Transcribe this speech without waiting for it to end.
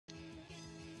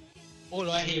All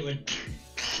I hear when.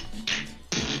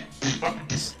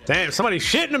 Damn, somebody's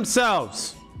shitting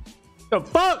themselves. The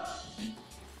fuck?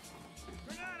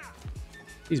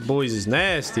 These boys is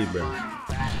nasty, bro.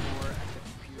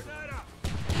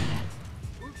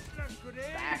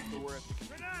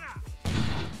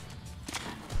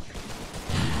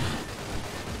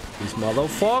 These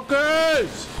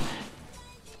motherfuckers.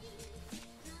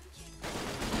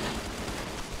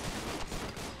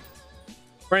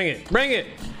 Bring it, bring it.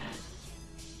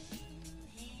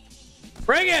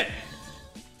 Bring it.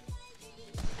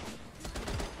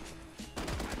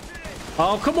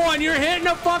 Oh, come on, you're hitting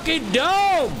a fucking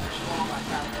dome.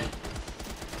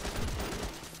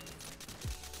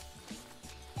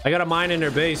 I got a mine in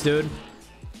their base, dude.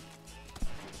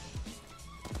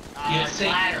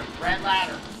 Ladder, red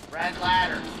ladder, red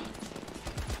ladder.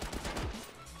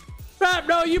 Stop,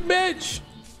 no, you bitch.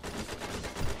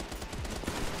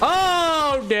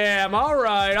 Oh, damn. All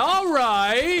right, all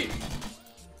right.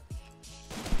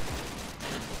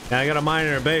 Now I got a mine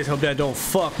in their base. Hope that don't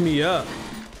fuck me up.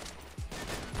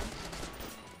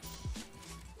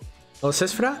 No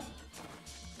assist for that?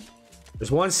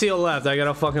 There's one seal left. I got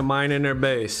a fucking mine in their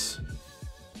base.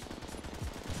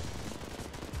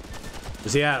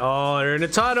 Where's he at? Oh, they're in the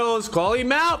tunnels. Call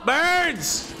him out,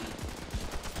 birds!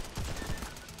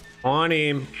 On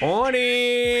him. On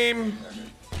him.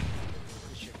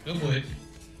 Good work.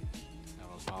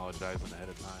 I'll apologize ahead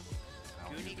of time.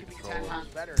 Goonie could be 10 times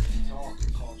better if you talk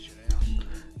and call shit out.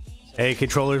 Hey,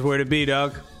 controllers, where to be,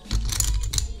 dog?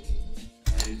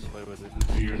 I used to play with it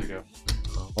 2 years ago.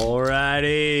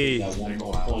 Alrighty. Got one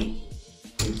more point.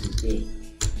 This is good.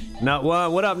 Not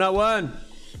one. What up, not one?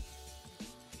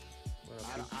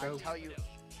 I tell you,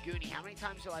 Goonie, how many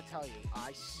times do I tell you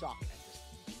I suck at this?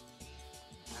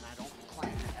 And I don't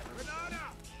claim to ever.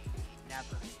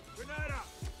 Never.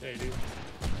 Hey, dude.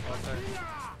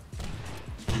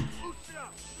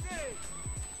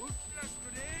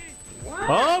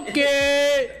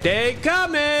 Okay, they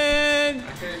coming. I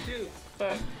can't shoot.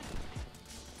 Fuck.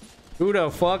 Through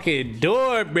the fucking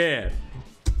door, man.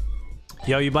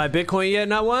 Yo, you buy Bitcoin yet?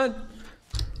 Not one?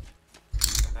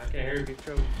 I can't hear you,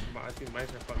 Bittrio. I think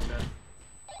mics are fucked up.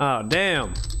 Oh,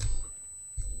 damn.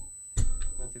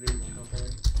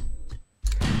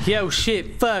 Yo,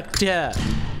 shit fucked up.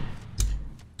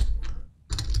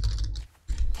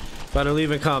 About to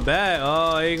leave and come back.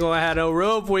 Oh, ain't gonna have no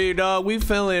room for you, dog. We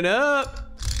filling up.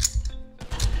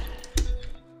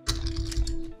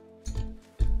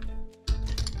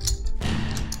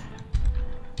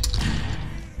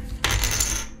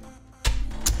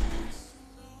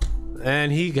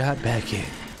 And he got back in.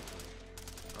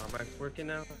 Mic's working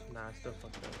now? Nah, it's still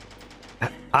fucked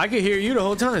up. I could hear you the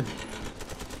whole time.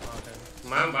 Okay.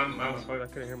 Mine was fucked. I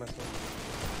couldn't hear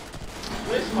myself.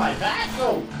 Where's my back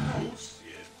go?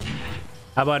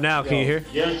 How about now? Can you hear?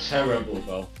 You're terrible,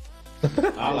 bro.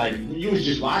 I like you was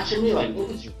just watching me. Like, what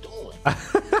was you doing?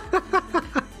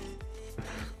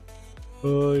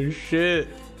 Oh shit!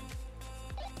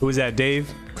 Who was that,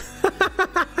 Dave?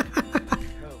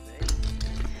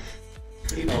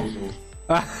 He knows who.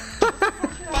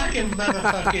 Fucking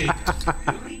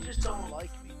motherfucker. You just don't like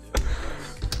me, dude.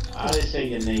 I didn't say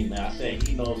your name, man. I said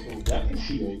he knows who. That can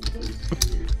see you. You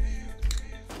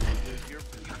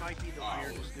might be the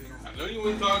weirdest dude. I know you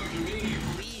weren't talking to me.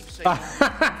 Leave, say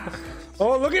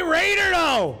Oh, look at Raider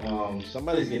though.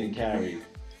 Somebody's getting carried.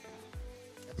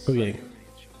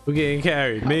 Who getting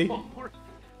carried? Me?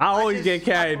 I always get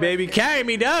carried, baby. Carry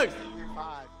me, Doug. You're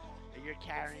 5, and you're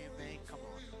carrying me. Come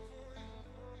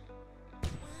on.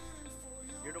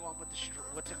 You're the one with the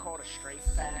what's it called, a straight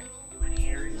pack? You and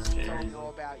Aries. I don't know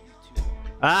about you two.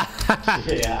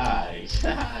 Yeah, alright.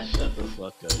 Shut the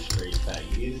fuck up, straight pack.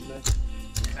 You hear that? Is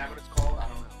that what it's called? I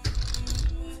don't know.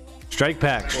 Strike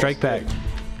pack, strike pack.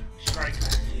 Strike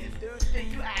pack. Yeah,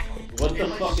 dude, you act. What the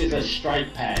fuck is a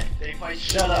strike pack? They might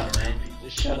Shut up, man.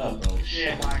 Just shut up, bro. Yeah,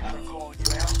 Shut like up. I'm calling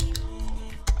you out.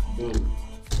 Dude,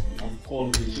 I'm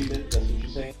calling you cheated. That's what you're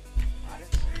saying? I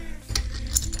didn't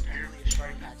say that. Apparently a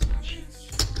strike pack's not cheap.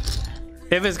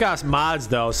 If it's got mods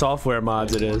though, software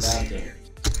mods it is.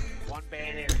 One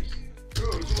bad Aries.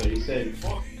 Dude, So he said, it's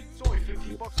only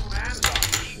 $50 on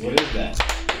Amazon. what is that?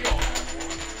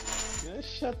 Yeah,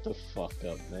 shut the fuck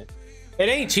up, man. It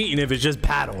ain't cheating if it's just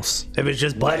paddles. If it's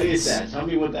just What is buttons. that? Tell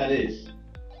me what that is.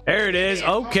 There it is.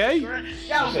 Okay. Yo, from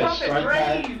the strike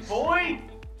pad? grave, boy.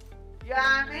 You know what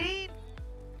I mean?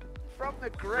 From the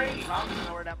grave. I don't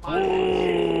know where that mine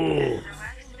is.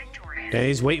 Yeah,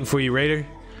 he's waiting for you, Raider.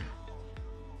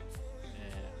 Yeah,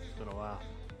 it's been a while.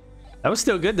 That was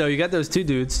still good though. You got those two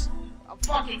dudes. I'm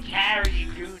fucking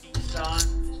carrying Goonies, son.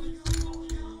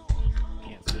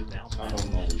 Can't sit down. I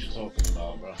don't know which you talking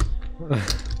about, bro.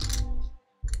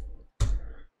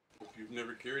 If you've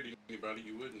never carried anybody,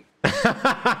 you wouldn't.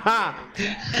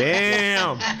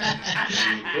 Damn.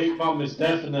 Big Bum is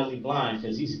definitely blind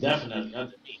because he's definitely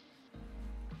under me.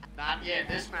 Not yet.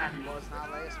 This map he was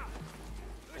not last.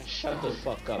 Shut the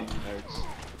fuck up, nerds.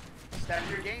 Step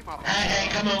your game up. Hey,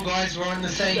 come on, guys. We're on the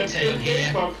same team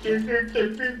here. Fuck it,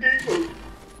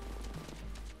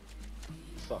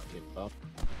 bro.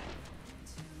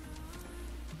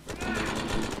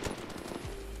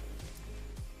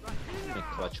 I'm in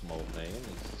clutch mode, man.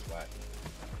 This is whack.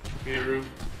 Hey, Roo.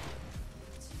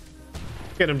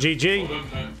 Get him, GG. Hold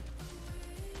up, man.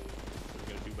 We're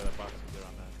gonna do better boxes there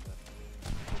on that.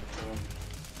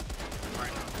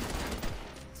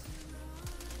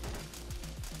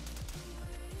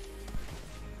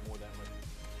 More damage.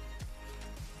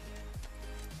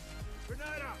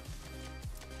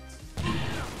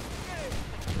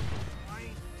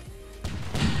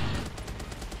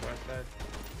 West side.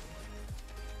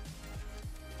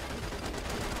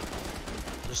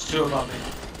 There's two above me.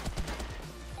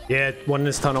 Yeah, one in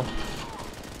this tunnel.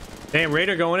 Damn,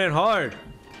 Raider going in hard.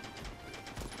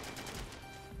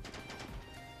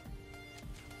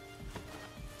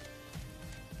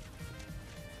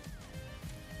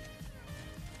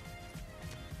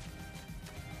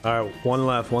 All right, one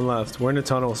left, one left. We're in the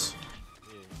tunnels.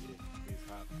 He's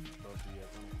hot. Both of you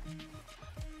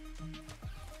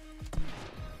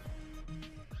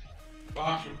guys.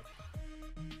 Box him.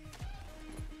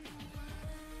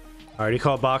 All right, he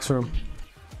called box room.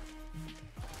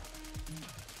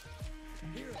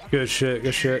 Good shit,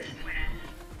 good shit.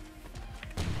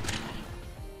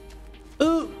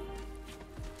 Ooh,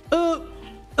 ooh,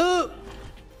 ooh.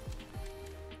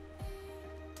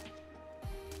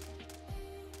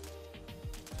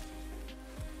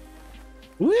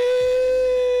 Woo!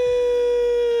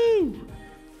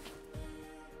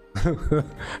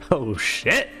 Oh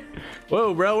shit!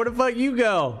 Whoa, bro, where the fuck you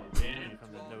go? Danny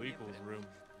from the no equals room.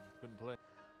 Couldn't play.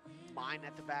 Mine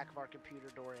at the back of our computer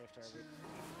door after every.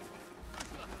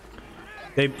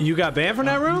 You got banned from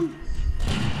that room?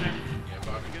 Yeah,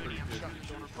 Bobby, pretty good.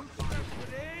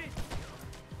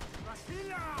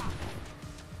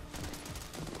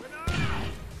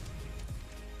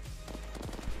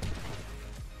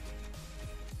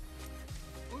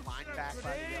 Mine back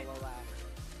by the yellow ladder.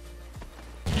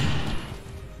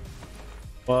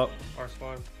 Well, Our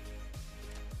spawn.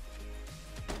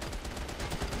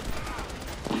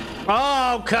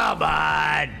 oh, come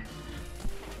on.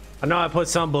 I know I put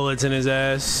some bullets in his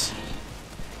ass.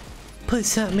 Put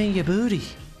something in your booty.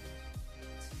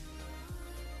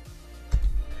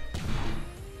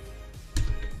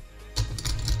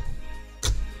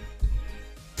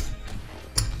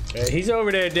 Yeah, he's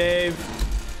over there, Dave.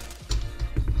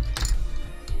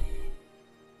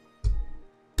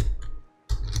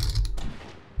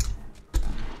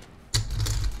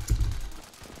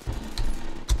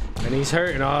 And he's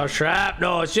hurting. Oh, trap.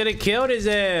 No, should have killed his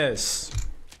ass.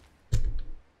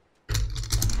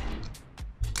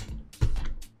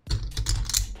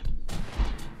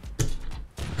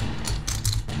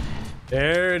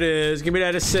 There it is. Give me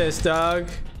that assist, dog.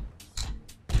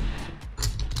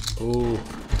 Ooh.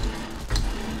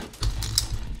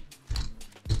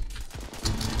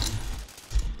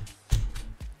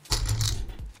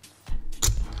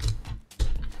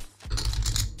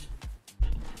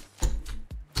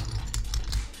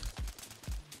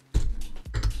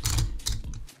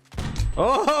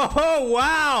 Oh,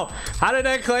 wow. How did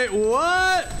that claim?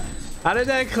 What? How did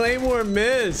that Claymore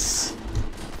miss?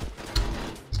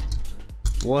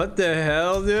 What the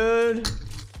hell, dude?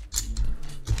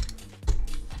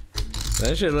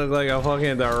 That shit looked like a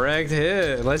fucking direct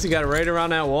hit. Unless he got right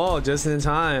around that wall just in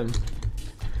time.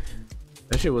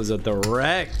 That shit was a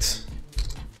direct.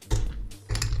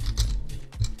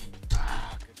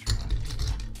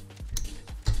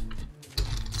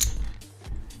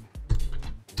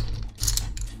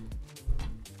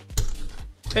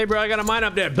 Hey, bro, I got a mine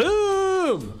up there.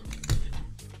 Boom!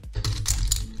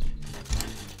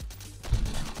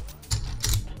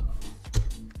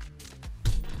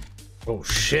 Oh,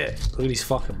 shit. Look at these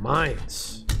fucking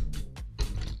mines.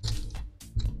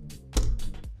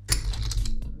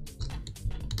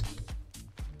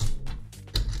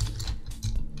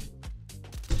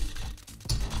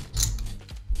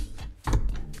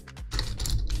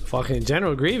 Fucking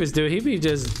General Grievous, dude. He be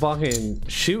just fucking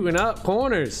shooting up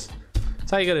corners.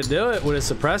 That's how you gotta do it with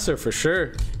a suppressor for sure.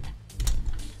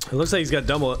 It looks like he's got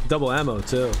double ammo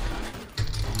too.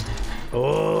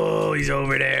 Oh, he's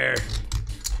over there.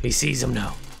 He sees him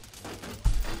now.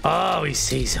 Oh, he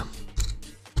sees him.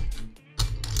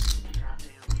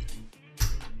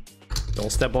 Don't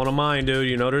step on a mine, dude.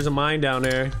 You know there's a mine down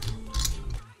there.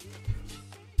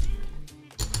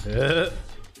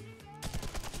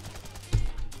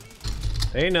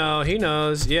 Hey, no, he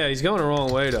knows. Yeah, he's going the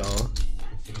wrong way, though.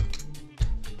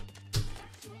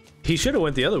 He should have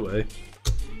went the other way.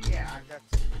 Yeah,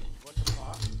 that's what the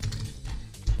fuck.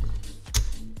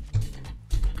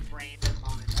 Random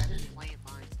mines. I just plant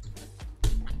mines.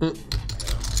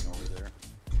 Over there.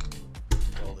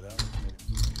 Called it out.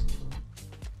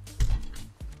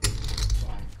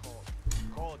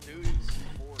 Call of Duty's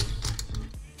force.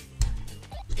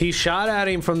 He shot at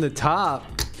him from the top,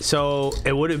 so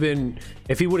it would have been,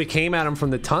 if he would have came at him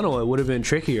from the tunnel, it would have been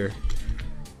trickier.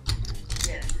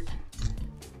 Yeah.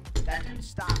 That didn't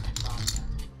stop.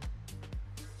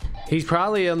 He's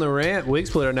probably on the ramp, wig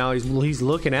splitter now. He's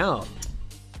looking out,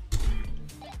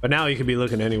 but now he could be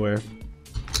looking anywhere.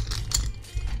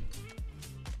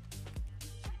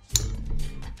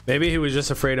 Maybe he was just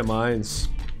afraid of mines.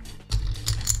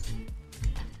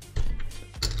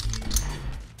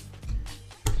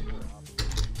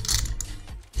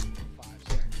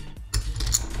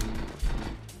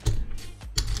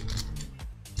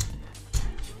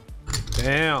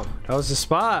 Damn, that was the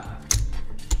spot.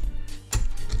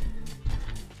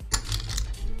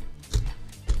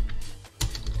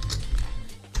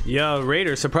 Yo,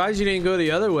 Raider, surprised you didn't go the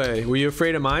other way. Were you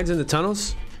afraid of mines in the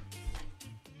tunnels?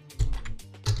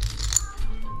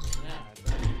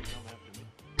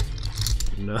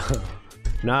 No.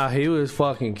 Nah, he was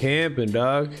fucking camping,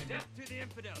 dog.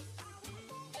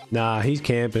 Nah, he's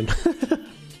camping.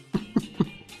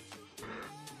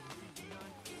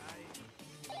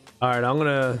 Alright, I'm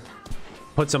gonna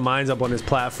put some mines up on this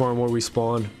platform where we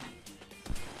spawned.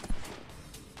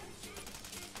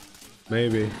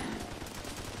 Maybe.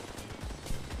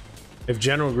 If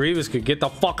General Grievous could get the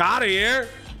fuck out of here.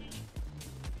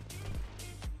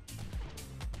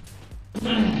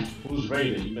 Who's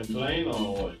raiding? You been playing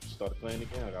or what? Started playing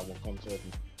again. I got one come to me.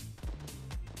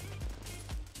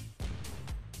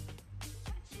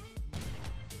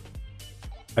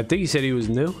 I think he said he was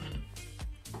new.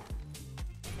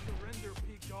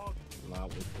 Not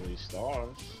with 3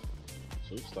 stars.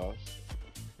 2 stars.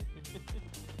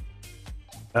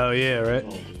 Oh yeah, right? Oh,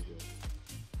 yeah.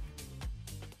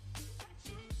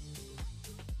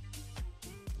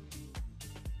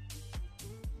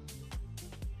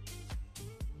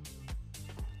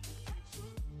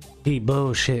 He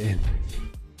bullshitting.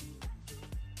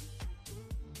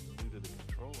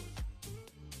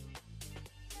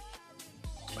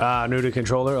 Ah, new to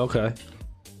controller? Okay.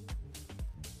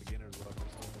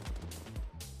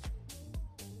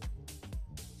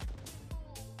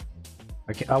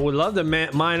 I would love to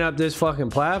mine up this fucking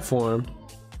platform.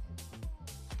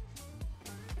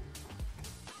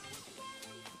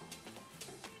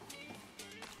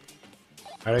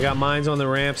 Alright, I got mines on the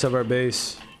ramps of our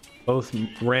base. Both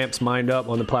ramps mined up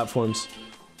on the platforms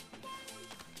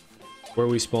where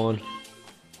we spawn.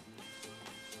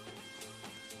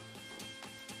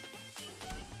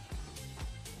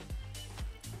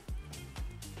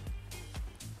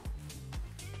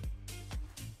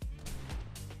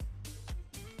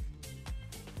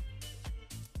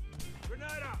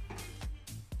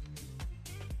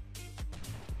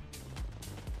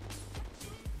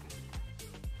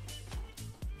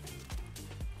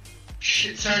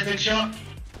 Shit, sorry, big shot.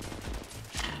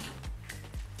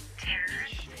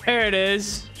 There it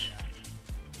is.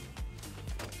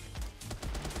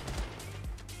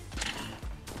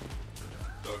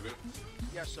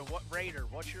 Yeah, so what Raider?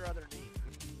 What's your other name?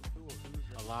 Who's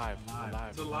Alive.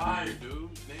 It's a lie, dude.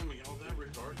 Name me, y'all that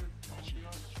retarded.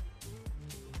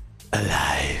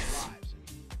 Alive.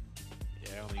 Yeah,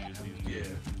 I only use these.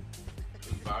 Yeah.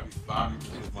 Bobby.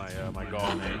 This is my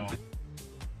god name.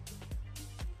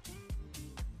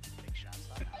 Big shots.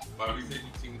 Bobby said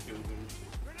you team killed him.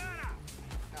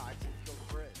 No, I think kill the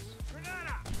Brits.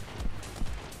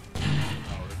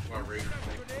 Oh, that's why Raiders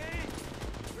think.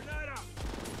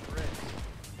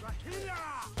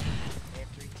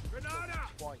 After he killed them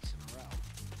twice in a row.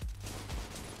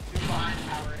 2 behind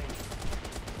power 8.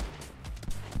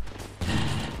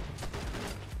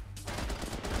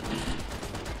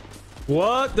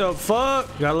 What the fuck?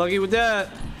 Got lucky with that.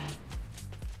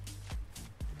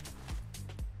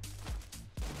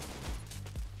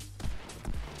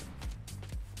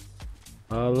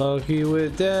 Got lucky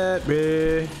with that,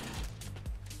 bruh.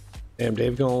 Damn,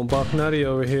 Dave going buck nutty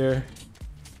over here.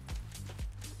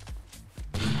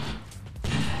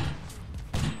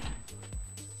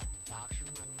 Boxer.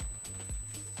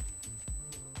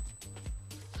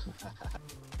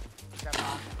 Got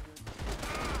boxer.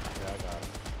 Yeah, I got it.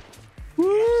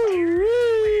 Woo-wee.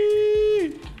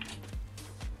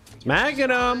 We Smacking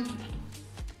him.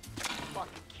 Fucking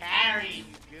carry you,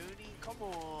 Goonie. Come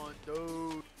on,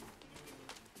 dude.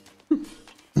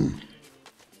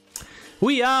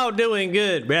 We all doing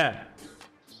good, bruh.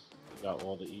 Got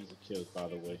all the easy kills, by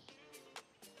the way.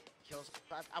 Kills.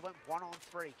 I went 1 on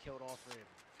 3, killed all 3 of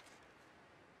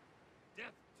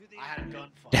them. I had a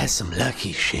gunfight. That's some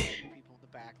lucky shit. People in the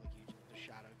back like you, the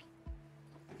shadow.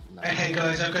 Okay,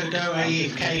 guys, I'm gonna go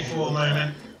AFK for a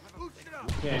moment.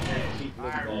 You can't keep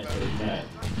looking at it back.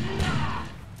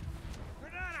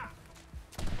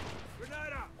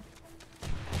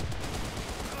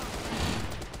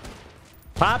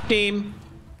 Pop team.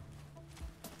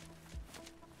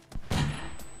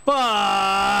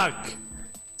 Fuck.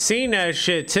 Seen that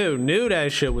shit too. Knew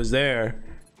that shit was there.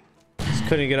 Just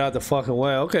couldn't get out the fucking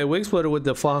way. Okay, Wig Splitter with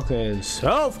the fucking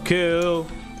self kill.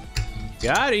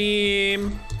 Got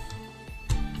him.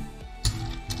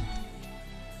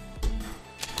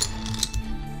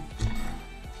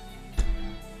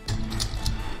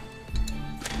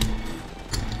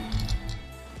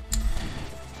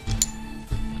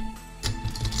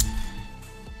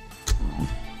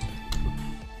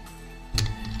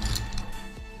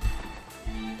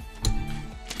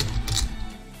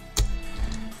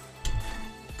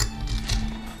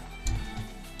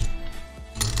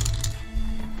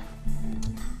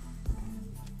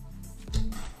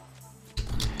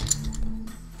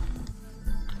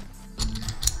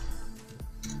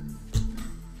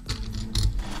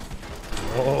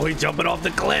 Oh, he's jumping off the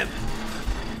cliff.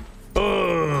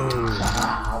 Oh.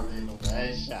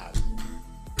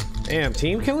 Damn,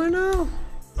 team killer now?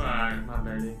 Alright, my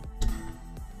bad, dude.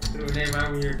 Threw a name right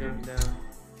when you were jumping down.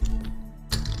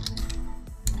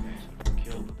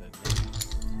 Killed with that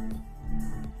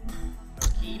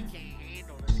He can't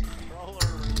handle this controller,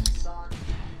 son.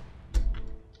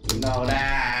 You know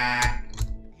that.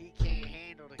 He can't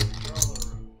handle the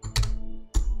controller.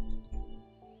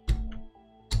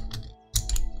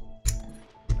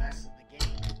 Best in the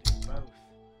game, do both.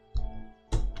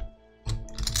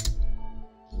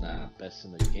 Nah, best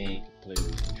in the game can play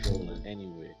with controller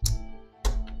anywhere.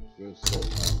 Real slow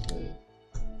time play.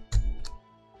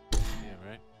 Yeah,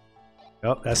 right?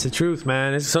 Yep, that's the truth,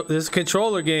 man. This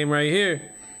controller game right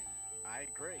here. I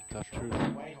agree. Tough Controller's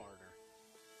truth. way harder.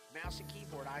 Mouse and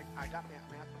keyboard, I got mouse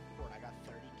and keyboard. I got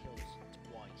 30 kills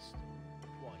twice.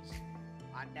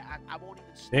 I won't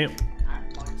even Damn. I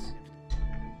might sniff.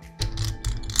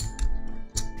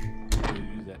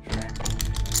 Use that track. That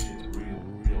shit's real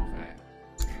fast.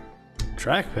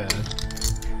 Trackpad.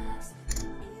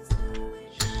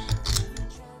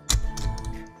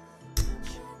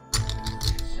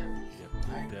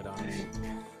 Dead on it.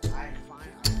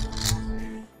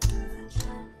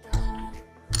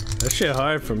 That shit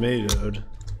hard for me, dude.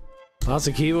 Mouse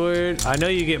and keyboard. I know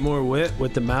you get more wit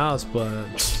with the mouse,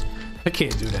 but I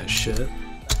can't do that shit.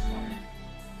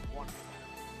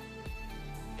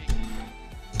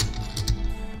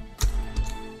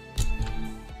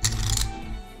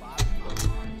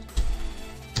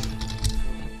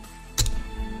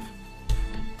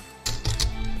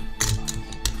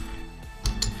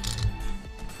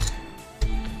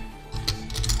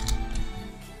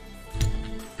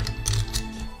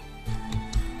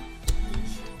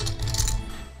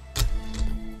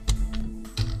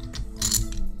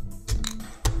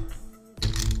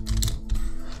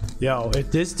 Yo, if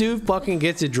this dude fucking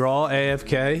gets a draw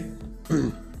AFK.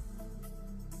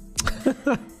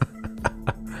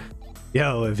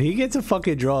 Yo, if he gets a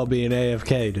fucking draw being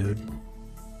AFK, dude.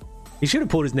 He should have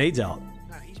pulled his nades out.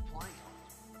 No, he's playing.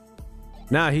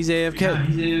 Nah, he's AFK.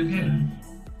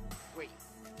 Wait,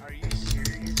 are you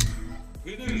serious?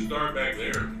 He didn't start back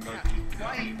there. Yeah, he's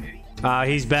playing, did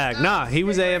he? He's back. Nah, he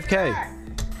was AFK.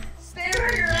 Stay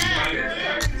where you're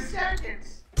at for 30 seconds.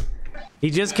 He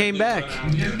just came back.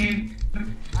 I know,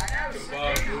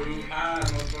 Ball through high,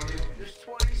 motherfucker. just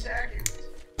 20 seconds.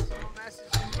 Someone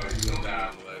messaged me. Oh, you gonna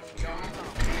die, blood.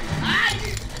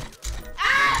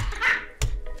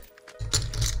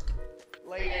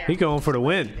 Lay down. He going for the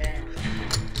win.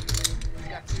 He's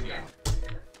got 2 down.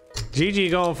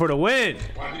 GG going for the win.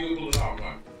 Why do you pull it off?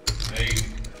 Why? Hey,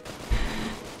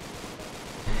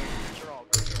 Draw,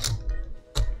 go draw.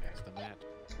 That's the match.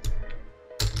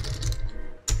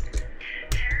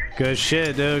 Good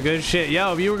shit, dude. Good shit.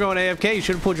 Yo, if you were going AFK, you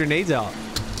should have pulled your nades out.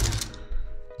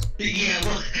 Yeah,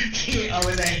 well, yeah, I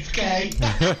was AFK.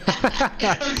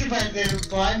 I was about to have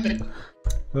fun.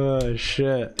 Oh,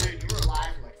 shit. Dude, you were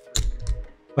alive for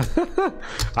like 3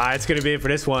 minutes. Alright, it's gonna be it for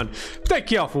this one.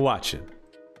 Thank y'all for watching.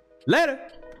 Later.